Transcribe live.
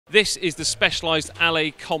This is the Specialized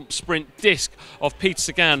Allez Sprint Disc of Peter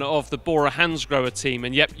Sagan of the Bora-Hansgrohe team,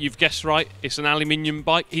 and yep, you've guessed right, it's an aluminium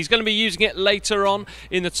bike. He's going to be using it later on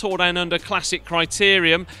in the Tour Down Under Classic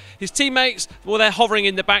Criterium. His teammates, well, they're hovering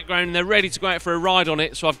in the background and they're ready to go out for a ride on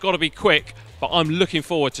it, so I've got to be quick, but I'm looking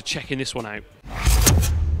forward to checking this one out.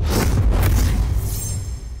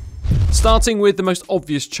 Starting with the most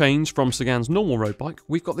obvious change from Sagan's normal road bike,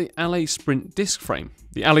 we've got the Allez Sprint Disc frame.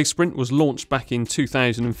 The Allez Sprint was launched back in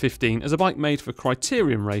 2015 as a bike made for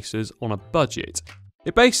criterium racers on a budget.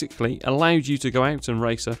 It basically allowed you to go out and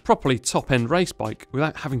race a properly top-end race bike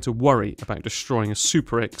without having to worry about destroying a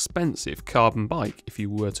super expensive carbon bike if you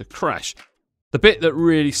were to crash. The bit that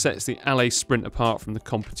really sets the Allez Sprint apart from the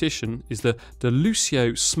competition is the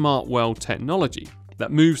Lucio Smart Weld technology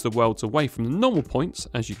that moves the welds away from the normal points,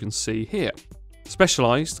 as you can see here.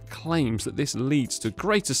 Specialized claims that this leads to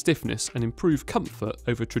greater stiffness and improved comfort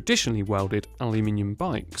over traditionally welded aluminium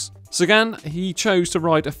bikes. Sagan, he chose to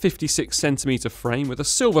ride a 56cm frame with a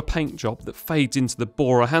silver paint job that fades into the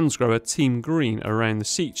Bora-Hansgrohe team green around the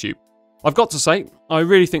seat tube. I've got to say, I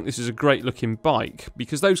really think this is a great looking bike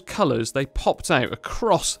because those colours, they popped out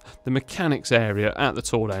across the mechanics area at the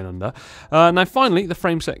Tour Down Under. Now finally, the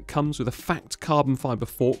frame set comes with a fact carbon fibre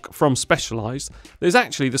fork from Specialized. There's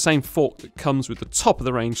actually the same fork that comes with the top of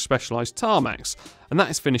the range Specialized Tarmacs, and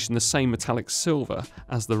that is finished in the same metallic silver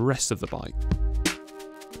as the rest of the bike.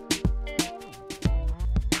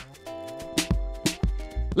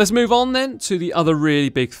 Let's move on then to the other really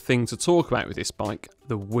big thing to talk about with this bike,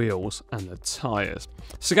 the wheels and the tyres.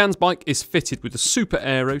 Sagan's bike is fitted with the Super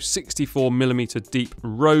Aero 64mm deep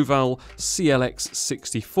Roval CLX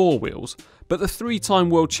 64 wheels, but the three-time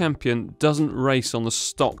world champion doesn't race on the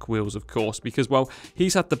stock wheels, of course, because, well,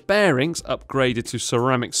 he's had the bearings upgraded to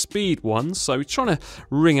ceramic speed ones, so he's trying to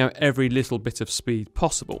wring out every little bit of speed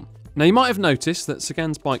possible. Now, you might have noticed that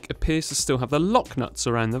Sagan's bike appears to still have the lock nuts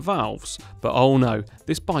around the valves, but oh no,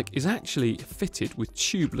 this bike is actually fitted with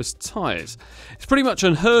tubeless tyres. It's pretty much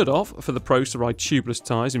unheard of for the pros to ride tubeless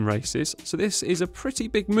tyres in races, so this is a pretty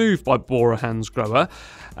big move by Bora-Hansgrohe,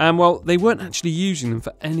 and well, they weren't actually using them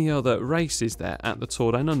for any other races there at the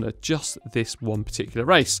Tour Down Under, just this one particular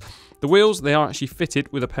race. The wheels, they are actually fitted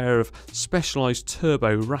with a pair of Specialized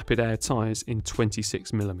Turbo Rapid Air tyres in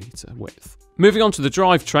 26mm width. Moving on to the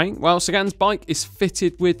drivetrain, well, Sagan's bike is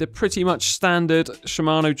fitted with the pretty much standard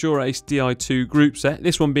Shimano Dura-Ace Di2 group set,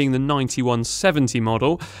 this one being the 9170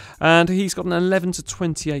 model, and he's got an 11 to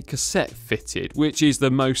 28 cassette fitted, which is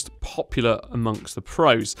the most popular amongst the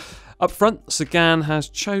pros. Up front, Sagan has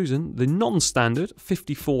chosen the non-standard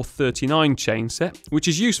 5439 chainset, which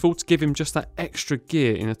is useful to give him just that extra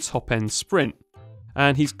gear in a top-end sprint.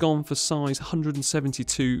 And he's gone for size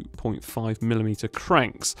 172.5mm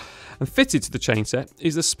cranks. And fitted to the chainset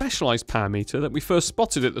is the Specialized power meter that we first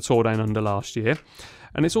spotted at the Tour Down Under last year.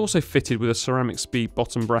 And it's also fitted with a ceramic speed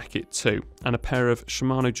bottom bracket too, and a pair of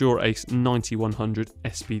Shimano Dura-Ace 9100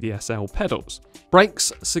 SPDSL pedals.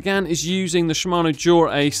 Brakes, Sagan is using the Shimano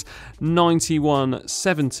Dura-Ace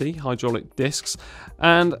 9170 hydraulic discs,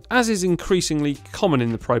 and as is increasingly common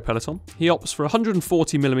in the pro peloton, he opts for a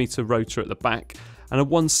 140mm rotor at the back and a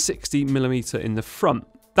 160mm in the front.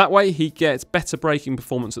 That way he gets better braking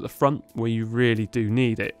performance at the front where you really do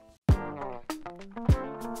need it.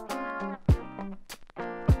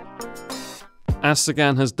 As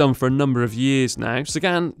Sagan has done for a number of years now,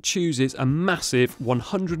 Sagan chooses a massive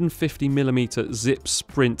 150mm Zip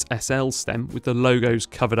Sprint SL stem with the logos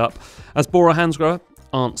covered up, as Bora-Hansgrohe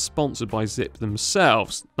aren't sponsored by Zip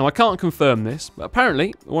themselves. Now, I can't confirm this, but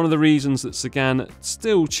apparently one of the reasons that Sagan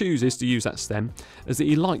still chooses to use that stem is that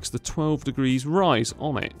he likes the 12 degrees rise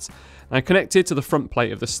on it. Now, connected to the front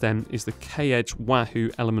plate of the stem is the K-Edge Wahoo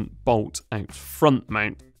element bolt out front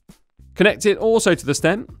mount. Connected also to the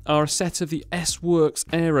stem are a set of the S-Works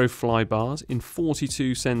Aerofly bars in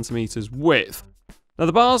 42cm width. Now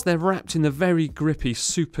the bars, they're wrapped in the very grippy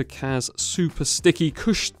Super Cas super sticky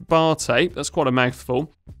Cush bar tape, that's quite a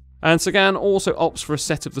mouthful. And Sagan also opts for a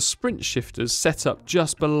set of the sprint shifters set up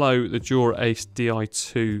just below the Dura-Ace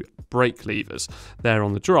Di2 brake levers, there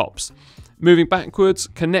on the drops. Moving backwards,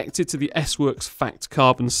 connected to the S-Works Fact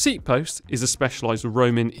Carbon seat post is a Specialized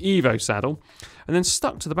Romin Evo saddle, and then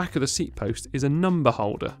stuck to the back of the seat post is a number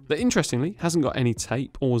holder that interestingly hasn't got any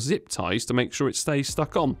tape or zip ties to make sure it stays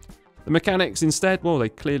stuck on. The mechanics instead, well, they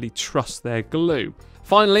clearly trust their glue.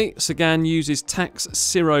 Finally, Sagan uses Tax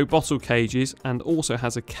Ciro bottle cages and also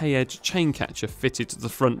has a K-Edge chain catcher fitted to the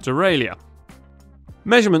front derailleur.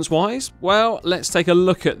 Measurements wise, well, let's take a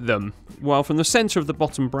look at them. Well, from the centre of the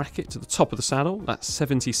bottom bracket to the top of the saddle, that's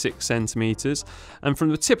 76 centimetres, and from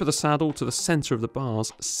the tip of the saddle to the centre of the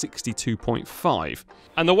bars, 62.5.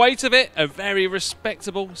 And the weight of it, a very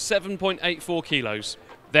respectable 7.84 kilos.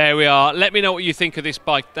 There we are. Let me know what you think of this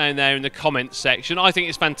bike down there in the comments section. I think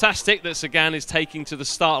it's fantastic that Sagan is taking to the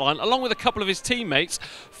start line, along with a couple of his teammates,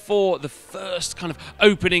 for the first kind of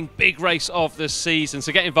opening big race of the season.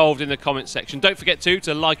 So get involved in the comments section. Don't forget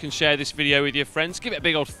to like and share this video with your friends. Give it a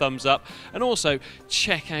big old thumbs up. And also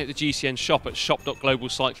check out the GCN shop at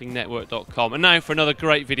shop.globalcyclingnetwork.com. And now for another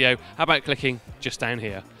great video, how about clicking just down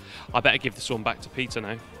here? I better give this one back to Peter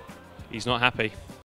now. He's not happy.